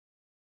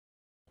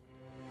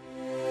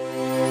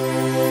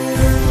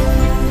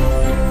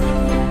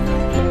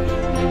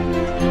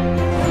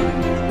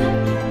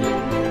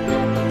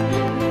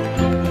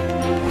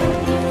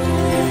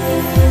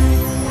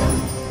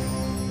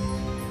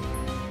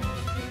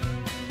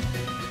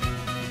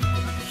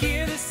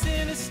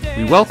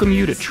We welcome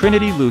you to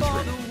Trinity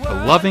Lutheran,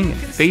 a loving and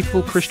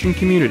faithful Christian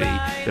community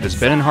that has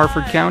been in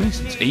Harford County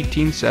since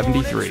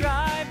 1873.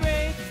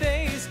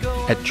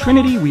 At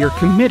Trinity, we are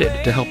committed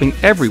to helping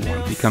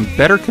everyone become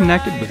better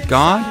connected with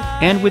God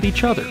and with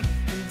each other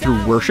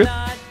through worship,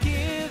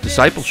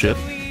 discipleship,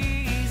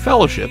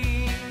 fellowship,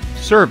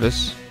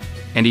 service,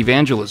 and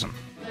evangelism.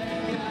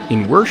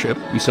 In worship,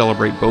 we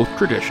celebrate both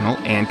traditional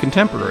and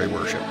contemporary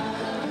worship.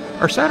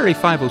 Our Saturday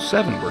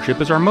 507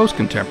 worship is our most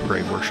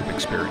contemporary worship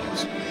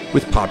experience,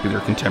 with popular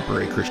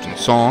contemporary Christian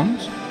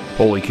songs,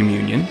 Holy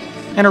Communion,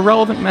 and a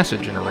relevant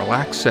message in a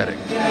relaxed setting.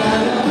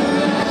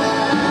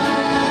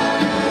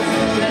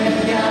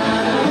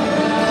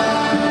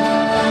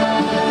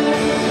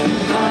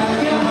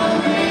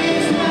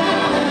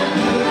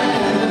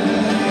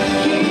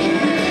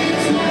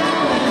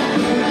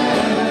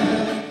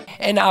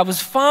 And I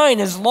was fine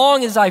as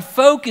long as I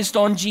focused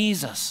on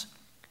Jesus.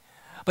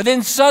 But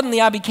then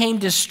suddenly I became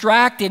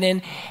distracted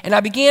and I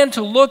began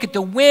to look at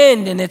the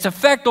wind and its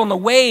effect on the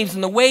waves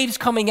and the waves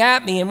coming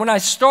at me. And when I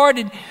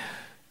started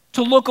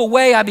to look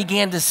away, I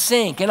began to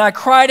sink. And I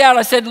cried out,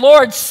 I said,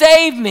 "Lord,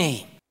 save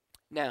me."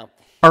 Now,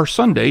 our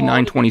Sunday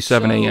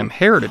 9:27 a.m.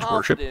 Heritage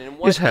Worship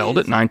is held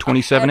at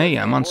 9:27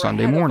 a.m. on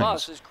Sunday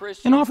mornings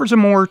and offers a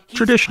more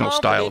traditional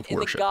style of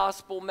worship.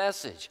 Gospel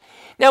message.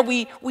 Now,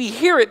 we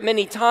hear it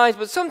many times,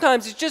 but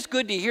sometimes it's just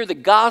good to hear the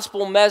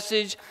gospel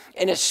message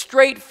in a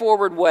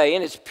straightforward way,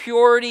 in its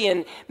purity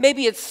and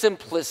maybe its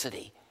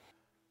simplicity.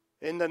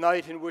 In the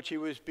night in which he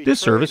was betrayed, this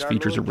service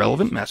features a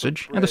relevant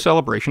message and the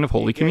celebration of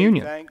Holy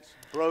Communion.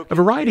 A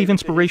variety of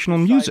inspirational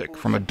music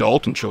from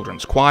adult and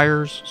children's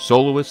choirs,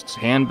 soloists,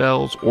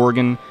 handbells,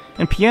 organ,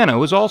 and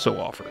piano is also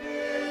offered.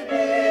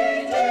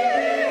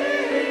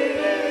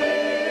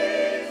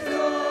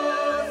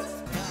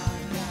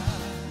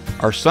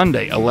 Our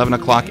Sunday 11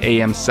 o'clock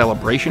a.m.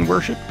 celebration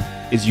worship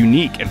is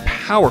unique and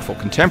powerful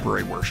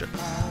contemporary worship,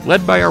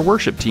 led by our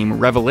worship team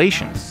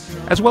Revelation,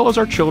 as well as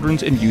our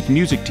children's and youth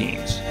music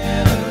teams.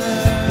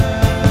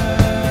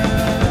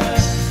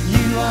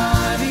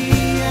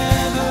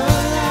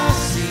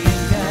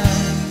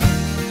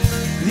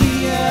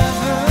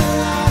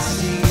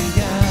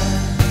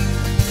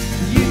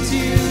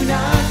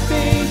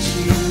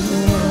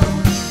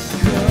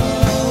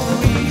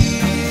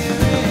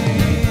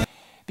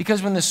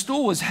 Because when the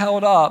stool is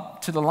held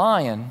up to the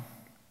lion,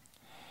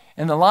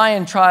 and the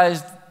lion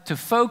tries to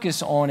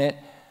focus on it,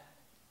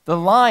 the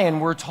lion,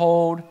 we're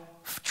told,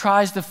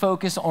 tries to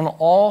focus on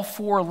all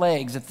four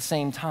legs at the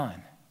same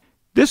time.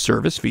 This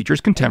service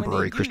features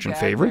contemporary Christian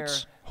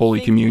favorites, Holy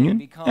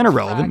Communion, and a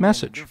relevant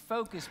message.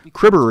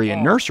 Cribbery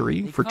and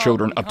nursery for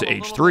children up to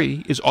age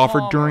 3 is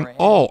offered during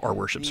all our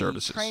worship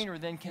services. The trainer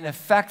then can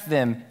affect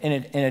them in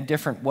a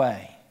different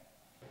way.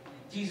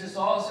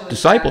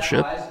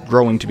 Discipleship,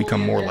 growing to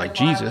become more like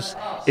Jesus,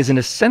 is an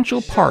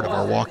essential part of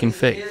our walk in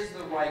faith.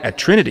 At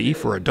Trinity,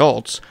 for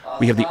adults,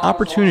 we have the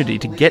opportunity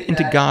to get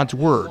into God's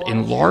Word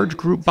in large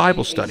group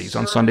Bible studies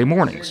on Sunday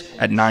mornings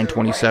at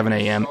 9:27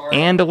 a.m.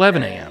 and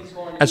 11 a.m.,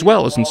 as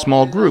well as in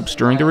small groups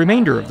during the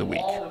remainder of the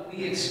week.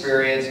 We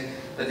experience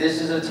that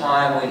this is a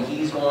time when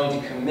He's going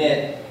to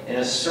commit in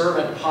a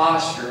servant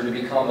posture to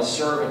become a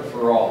servant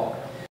for all.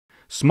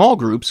 Small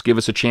groups give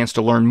us a chance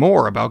to learn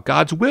more about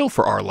God's will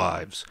for our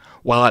lives,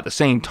 while at the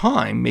same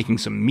time making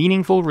some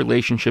meaningful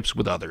relationships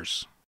with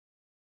others.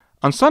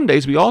 On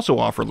Sundays, we also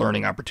offer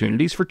learning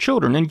opportunities for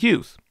children and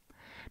youth.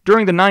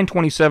 During the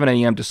 9:27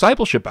 a.m.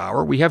 discipleship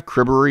hour, we have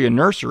cribbery and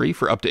nursery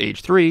for up to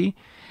age 3,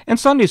 and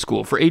Sunday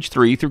school for age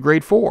 3 through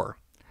grade 4.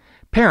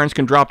 Parents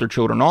can drop their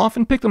children off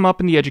and pick them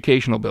up in the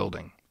educational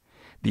building.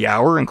 The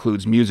hour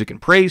includes music and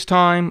praise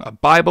time, a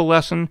Bible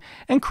lesson,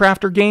 and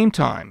craft or game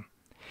time.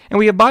 And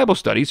we have Bible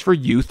studies for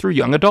youth through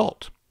young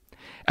adult.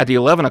 At the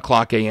 11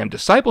 o'clock a.m.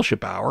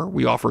 discipleship hour,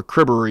 we offer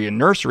cribbery and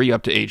nursery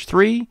up to age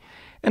 3,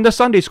 and a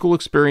Sunday school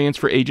experience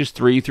for ages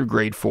 3 through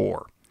grade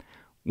 4.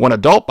 One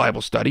adult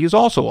Bible study is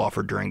also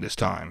offered during this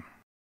time.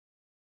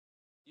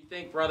 You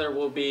think Brother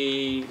will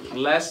be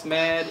less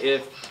mad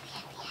if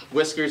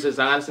Whiskers is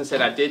honest and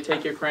said, "I did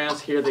take your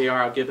crayons, here they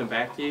are, I'll give them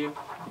back to you"?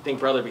 You think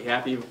Brother will be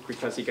happy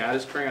because he got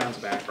his crayons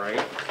back,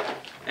 right?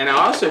 And I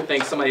also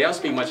think somebody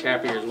else will be much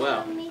happier as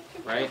well,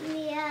 right?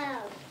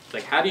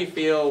 Like, how do you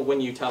feel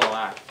when you tell a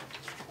lie?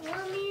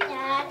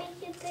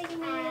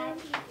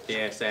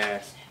 Yeah,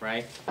 sad,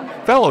 right?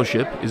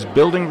 Fellowship is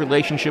building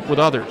relationship with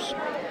others.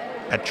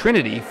 At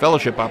Trinity,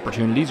 fellowship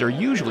opportunities are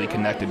usually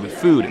connected with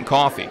food and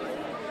coffee.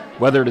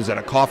 Whether it is at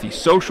a coffee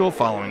social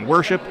following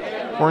worship,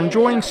 or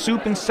enjoying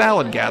soup and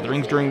salad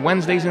gatherings during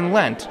Wednesdays in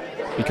Lent,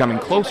 becoming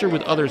closer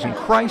with others in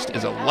Christ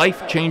is a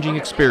life-changing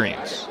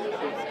experience.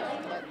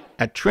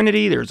 At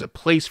Trinity, there is a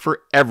place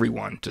for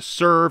everyone to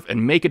serve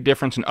and make a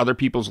difference in other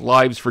people's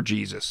lives for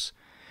Jesus.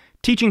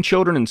 Teaching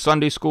children in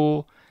Sunday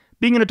school,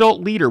 being an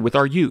adult leader with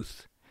our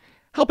youth,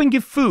 helping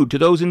give food to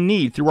those in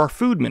need through our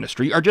food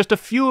ministry are just a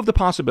few of the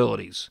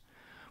possibilities.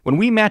 When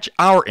we match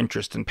our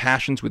interests and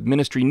passions with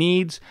ministry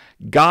needs,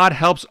 God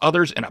helps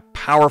others in a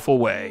powerful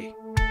way.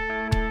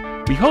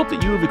 We hope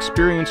that you have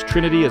experienced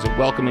Trinity as a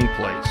welcoming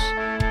place.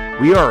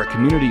 We are a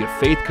community of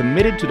faith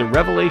committed to the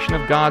revelation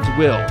of God's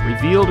will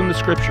revealed in the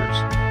Scriptures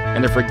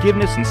and the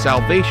forgiveness and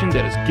salvation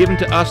that is given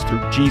to us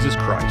through Jesus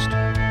Christ.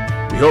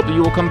 We hope that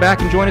you will come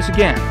back and join us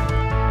again,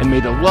 and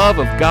may the love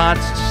of God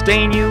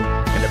sustain you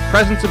and the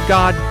presence of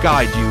God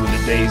guide you in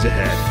the days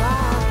ahead.